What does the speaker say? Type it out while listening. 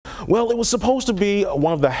Well, it was supposed to be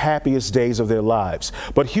one of the happiest days of their lives,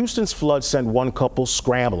 but Houston's flood sent one couple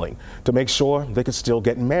scrambling to make sure they could still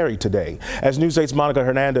get married today. As News 8's Monica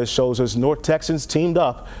Hernandez shows us, North Texans teamed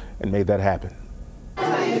up and made that happen.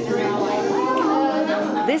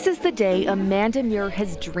 This is the day Amanda Muir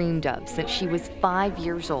has dreamed of since she was 5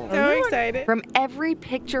 years old. So excited. From every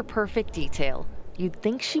picture-perfect detail, you'd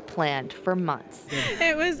think she planned for months.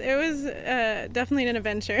 It was definitely an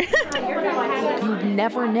adventure. You'd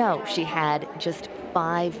never know she had just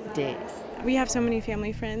 5 days. We have so many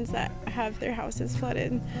family friends that have their houses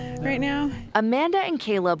flooded right now. Amanda and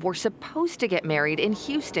Caleb were supposed to get married in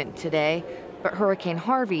Houston today, but Hurricane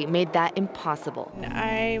Harvey made that impossible.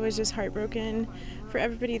 I was just heartbroken for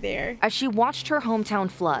everybody there. As she watched her hometown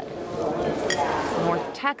flood,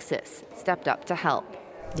 North Texas stepped up to help.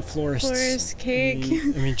 The florists. Florists, cake,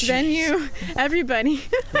 venue, everybody.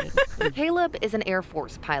 Caleb is an Air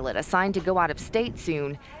Force pilot assigned to go out of state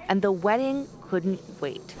soon, and the wedding couldn't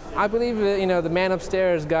wait. I believe the man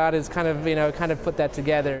upstairs, God, has kind of put that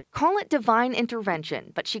together. Call it divine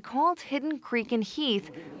intervention, but she called Hidden Creek in Heath,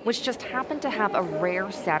 which just happened to have a rare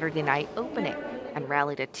Saturday night opening, and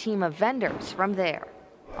rallied a team of vendors from there.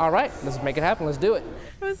 All right, let's make it happen. Let's do it.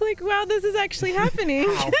 I was like, wow, this is actually happening.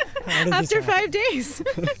 After 5 days.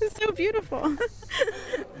 It's so beautiful.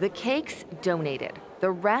 The cakes donated, the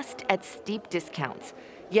rest at steep discounts.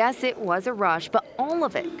 Yes, it was a rush, but all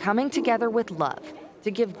of it coming together with love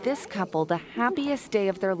to give this couple the happiest day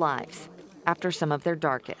of their lives after some of their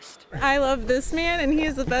darkest. I love this man, and he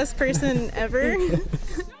is the best person ever.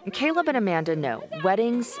 Caleb and Amanda know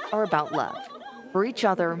weddings are about love. For each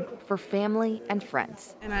other, for family and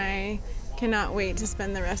friends. And I cannot wait to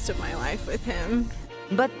spend the rest of my life with him.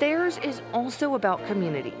 But theirs is also about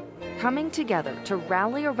community, coming together to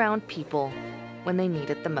rally around people when they need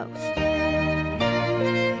it the most.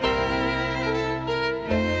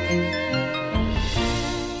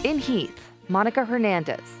 In Heath, Monica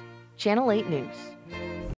Hernandez, Channel 8 News.